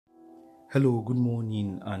Hello, good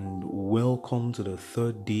morning, and welcome to the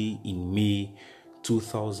third day in May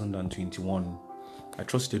 2021. I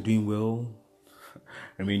trust you're doing well. I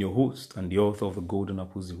remain your host and the author of the Golden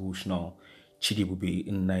Apples Devotional, Chidibube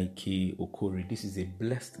Nnaike Okori. This is a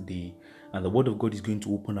blessed day, and the Word of God is going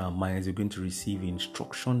to open our minds. We're going to receive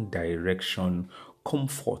instruction, direction,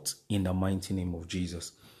 comfort in the mighty name of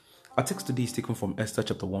Jesus. Our text today is taken from Esther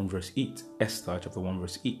chapter 1 verse 8. Esther chapter 1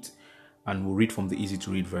 verse 8. And we'll read from the easy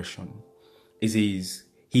to read version. It says,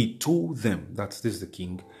 he told them, that this is the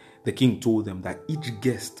king told them that each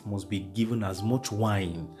guest must be given as much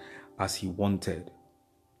wine as he wanted.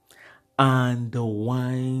 And the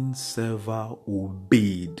wine server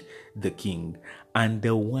obeyed the king. And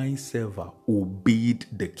the wine server obeyed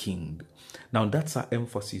the king. Now that's our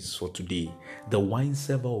emphasis for today. The wine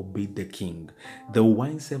server obeyed the king. The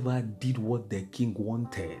wine server did what the king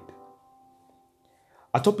wanted.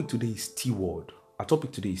 Our topic today is steward.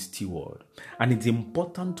 And it's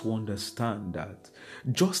important to understand that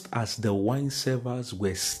just as the wine servers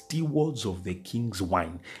were stewards of the king's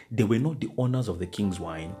wine, they were not the owners of the king's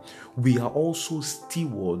wine. We are also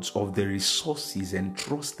stewards of the resources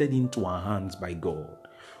entrusted into our hands by God.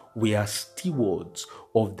 We are stewards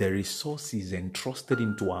of the resources entrusted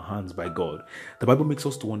into our hands by God. The Bible makes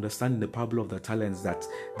us to understand in the parable of the talents that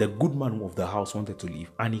the good man of the house wanted to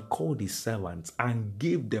leave, and he called his servants and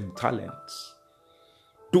gave them talents.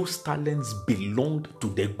 Those talents belonged to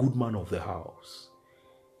the good man of the house.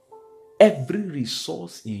 Every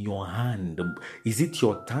resource in your hand, is it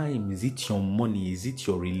your time, is it your money, is it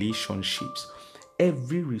your relationships?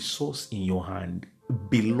 Every resource in your hand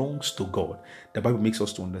belongs to God. The Bible makes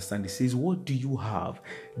us to understand. It says, what do you have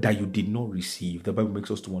that you did not receive? The Bible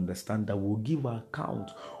makes us to understand that we'll give account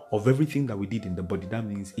of everything that we did in the body. That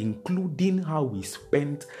means including how we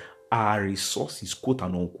spent our resources, quote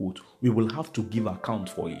and unquote. We will have to give account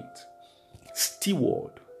for it.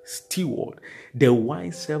 Steward. The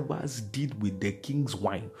wine servers did with the king's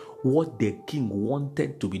wine what the king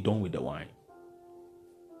wanted to be done with the wine.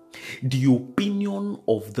 The opinion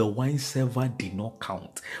of the wine server did not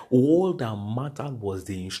count. All that mattered was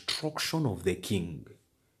the instruction of the king.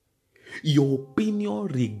 Your opinion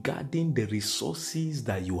regarding the resources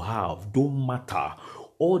that you have don't matter.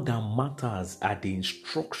 All that matters are the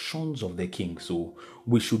instructions of the king. So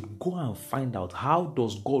we should go and find out, how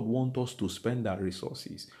does God want us to spend our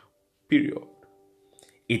resources? Period.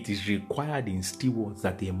 It is required in stewards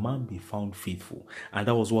that a man be found faithful. And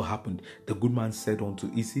that was what happened. The good man said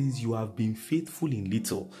he says, you have been faithful in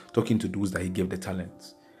little, talking to those that he gave the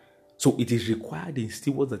talents. So it is required in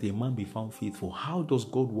stewards that a man be found faithful. How does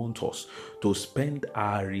God want us to spend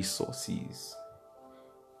our resources?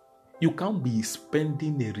 You can't be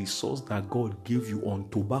spending a resource that God gave you on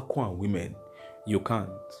tobacco and women. You can't.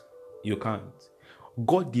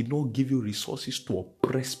 God did not give you resources to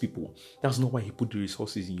oppress people. That's not why he put the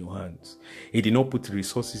resources in your hands. He did not put the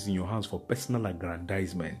resources in your hands for personal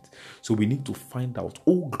aggrandizement. So we need to find out,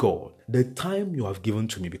 oh God, the time you have given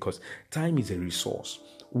to me, because time is a resource.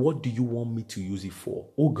 What do you want me to use it for?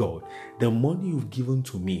 Oh God, the money you've given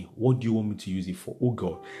to me, what do you want me to use it for? Oh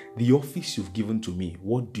God, the office you've given to me,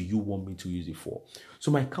 what do you want me to use it for? So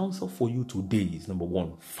my counsel for you today is, number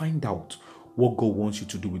one, find out what God wants you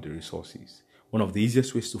to do with the resources. One of the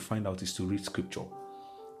easiest ways to find out is to read scripture.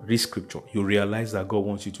 Read scripture. You realize that God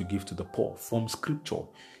wants you to give to the poor. From scripture,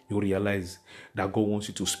 you realize that God wants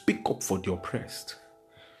you to speak up for the oppressed.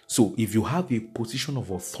 So if you have a position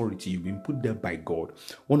of authority, you've been put there by God,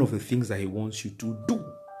 one of the things that he wants you to do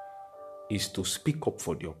is to speak up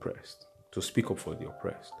for the oppressed.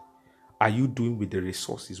 Are you doing with the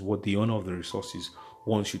resources what the owner of the resources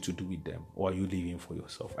wants you to do with them? Or are you living for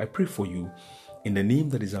yourself? I pray for you, in the name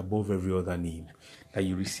that is above every other name, that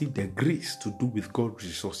you receive the grace to do with God's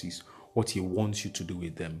resources what he wants you to do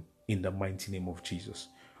with them, in the mighty name of Jesus.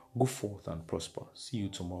 Go forth and prosper. See you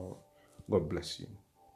tomorrow. God bless you.